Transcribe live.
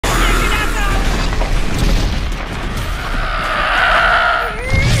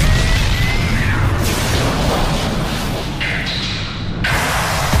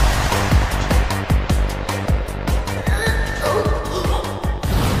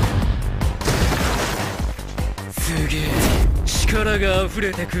力が溢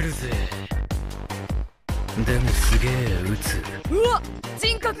れてくるぜ。でもすげえ撃つ。うわ、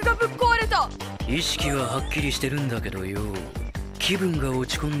人格がぶっ壊れた。意識ははっきりしてるんだけどよ。気分が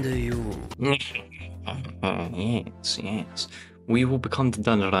落ち込んでよ。Yes, yes. We will become the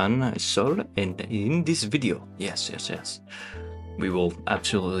Dandadan soul in this video. Yes, yes, yes. We will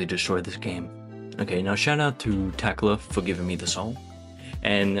absolutely destroy this game. Okay, now shout out to Tackler for giving me the soul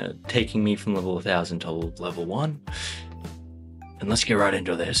and taking me from level 1000 to level 1. And let's get right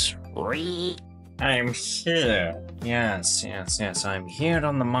into this. I'm here. Yes, yes, yes. I'm here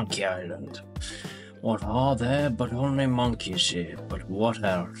on the Monkey Island. What are there but only monkeys here? But what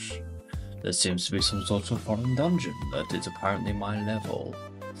else? There seems to be some sort of foreign dungeon that is apparently my level.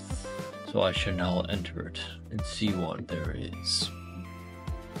 So I shall now enter it and see what there is.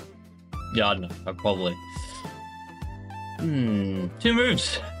 Yeah, no, I probably... 2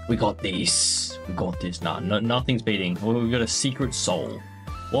 moves! We got these. We got this. Nah, no, nothing's beating. We got a secret soul.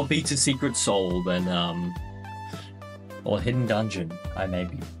 What beats a secret soul than, or a hidden dungeon, I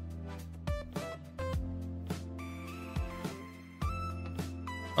maybe.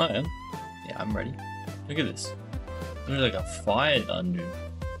 I am. Yeah, I'm ready. Look at this. There's like a fire dungeon.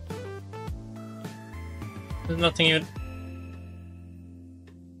 There's nothing even...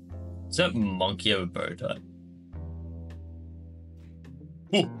 Does that monkey have a bow tie?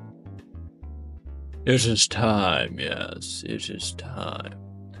 Ooh. It is time, yes, it is time.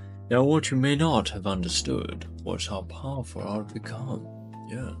 Now what you may not have understood was how powerful I've become,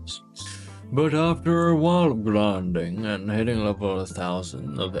 yes. But after a while of grinding and hitting level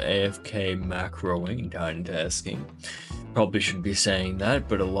 1000 of AFK macroing, tiny tasking, probably shouldn't be saying that,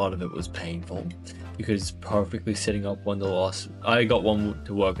 but a lot of it was painful. Because perfectly setting up one of the last... I got one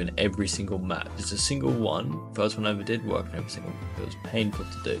to work on every single map. Just a single one. First one I ever did work on every single map. It was painful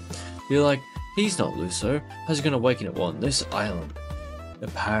to do. You're like, he's not Luso. How's he gonna awaken at one? This island.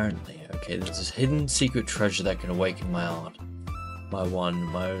 Apparently, okay, there's this hidden secret treasure that can awaken my art. My one,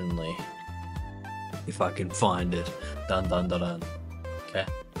 my only. If I can find it. Dun dun dun dun. Okay.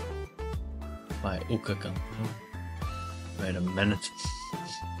 My ukaka. Wait a minute.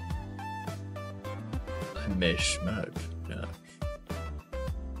 Mishmash. Yeah.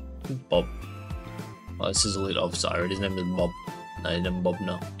 Bob. Oh, this is a lead officer. His name is Bob. No, his name is Bob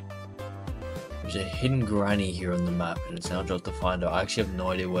now. There's a hidden granny here on the map, and it's now just to find her. I actually have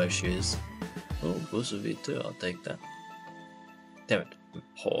no idea where she is. Oh, Bush of it too. I'll take that. Damn it.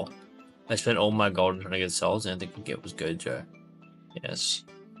 Poor. I spent all my gold trying to get souls, and I think I get was Gojo. Yes.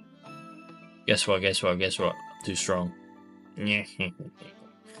 Guess what? Guess what? Guess what? Too strong.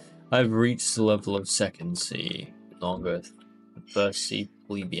 I've reached the level of second C, longer first C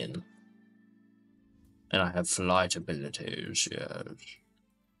plebeian. And I have flight abilities, yes.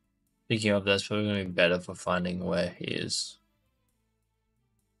 Speaking of, that's probably going to be better for finding where he is.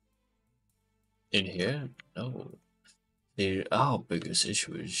 In here? No. Our biggest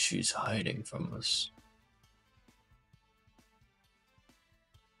issue is she's hiding from us.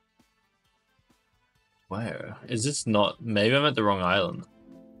 Where? Is this not... Maybe I'm at the wrong island.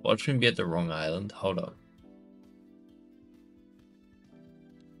 Watch me be at the wrong island. Hold on.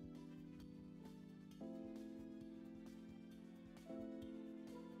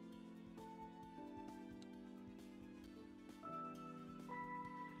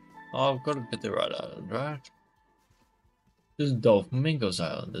 Oh, I've got to get the right island, right? This is Dolphin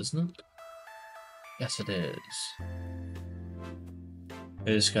Island, isn't it? Yes, it is. I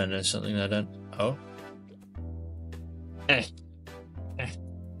just gotta know something I don't... Oh?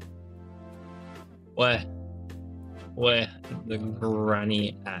 Where the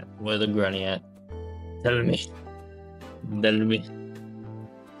granny at? Where the granny at? Tell me. Tell me.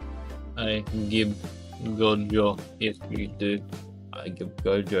 I give Gojo if you do. I give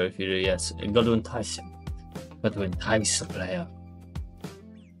Gojo if you do, yes. I got to entice him. Got to entice the player.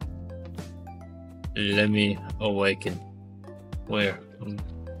 Let me awaken. Where?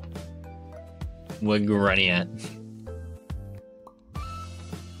 Where granny at?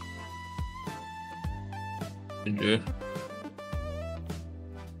 Do.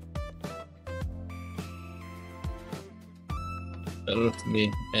 Help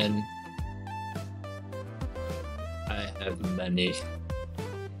me, and I have many.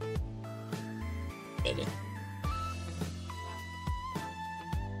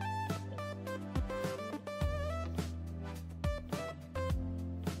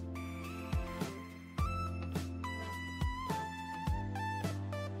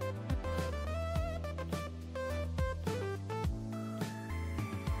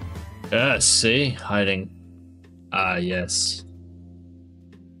 See, hiding. Ah, yes.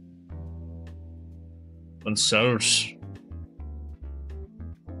 On souls.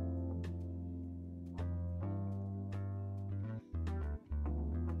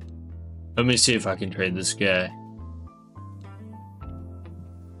 Let me see if I can trade this guy.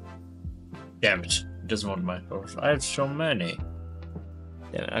 Damn it. He doesn't want my horse. I have so many.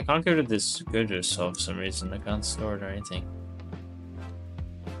 Damn it. I can't go to this for some reason. I can't store it or anything.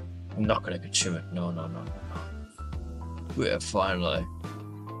 I'm not gonna consume it. No. We are finally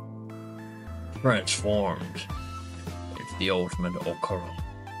transformed into the ultimate Okoro.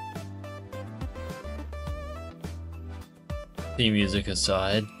 Theme music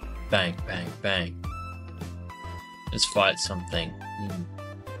aside, bang, bang, bang. Let's fight something.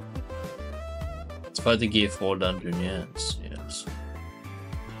 Let's fight the Gear 4 dungeon, yes.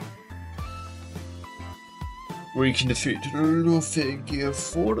 We can defeat Luffy Gear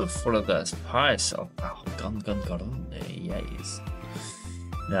 4 to follow that pie self. Oh, gun, yes.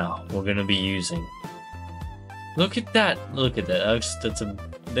 Now, we're gonna be using... Look at that!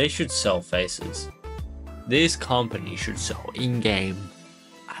 They should sell faces. This company should sell in-game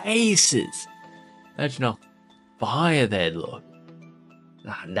faces. Imagine how fire they'd look.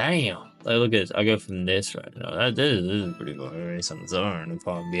 Ah, damn. Like, look at this. I go from this right now. This is pretty good. It's on its own, if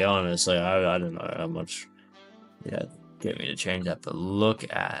I'm be honest. Like, I don't know how much... Yeah, get me to change that, but look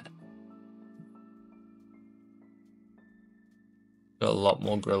at... Got a lot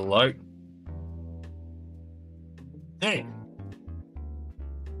more glow. Hey!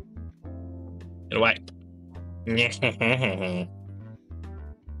 Get away. Get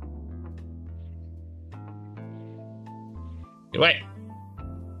away.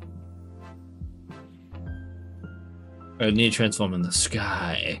 I need to transform in the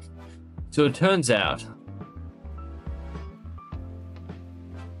sky. So it turns out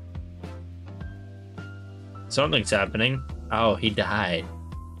something's happening. Oh, he died.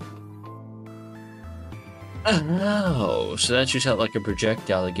 Oh, so that shoots out like a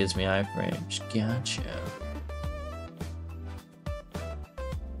projectile that gives me iframes. Gotcha.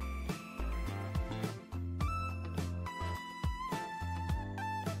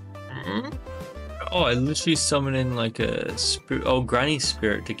 Oh, I literally summoned in like a spirit. Oh, Granny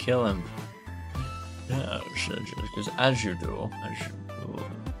Spirit to kill him. Yeah, because as you do.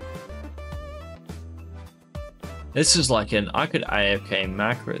 This is like I could AFK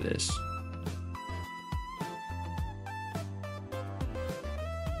macro this.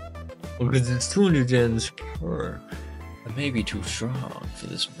 Because it's 200 gens per. It may be too strong for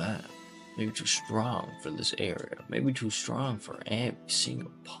this map. Maybe too strong for this area. Maybe too strong for every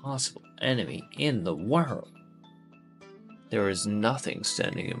single possible enemy in the world. There is nothing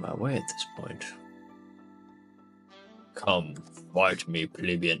standing in my way at this point. Come, fight me,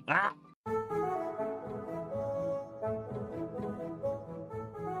 plebeian. Ah!